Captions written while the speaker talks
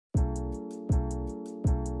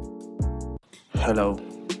Hello,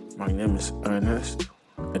 my name is Ernest,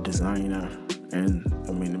 a designer and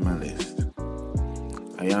a minimalist.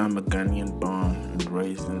 I am a Ghanaian born and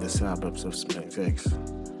raised in the suburbs of Spintex.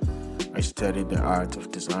 I studied the art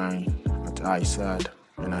of design at AiSAD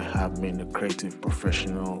and I have been a creative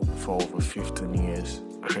professional for over 15 years,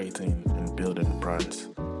 creating and building brands.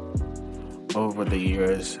 Over the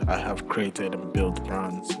years, I have created and built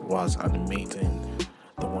brands whilst animating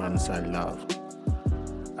the ones I love.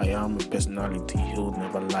 I am a personality who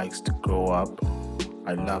never likes to grow up.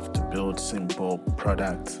 I love to build simple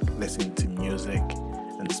products, listen to music,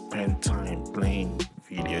 and spend time playing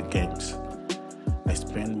video games. I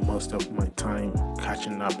spend most of my time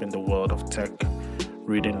catching up in the world of tech,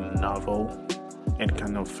 reading a novel, and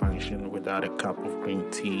cannot function without a cup of green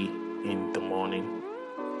tea in the morning.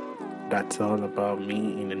 That's all about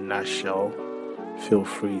me in a nutshell. Feel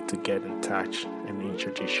free to get in touch and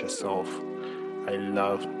introduce yourself. I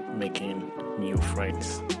love making new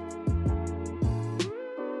friends.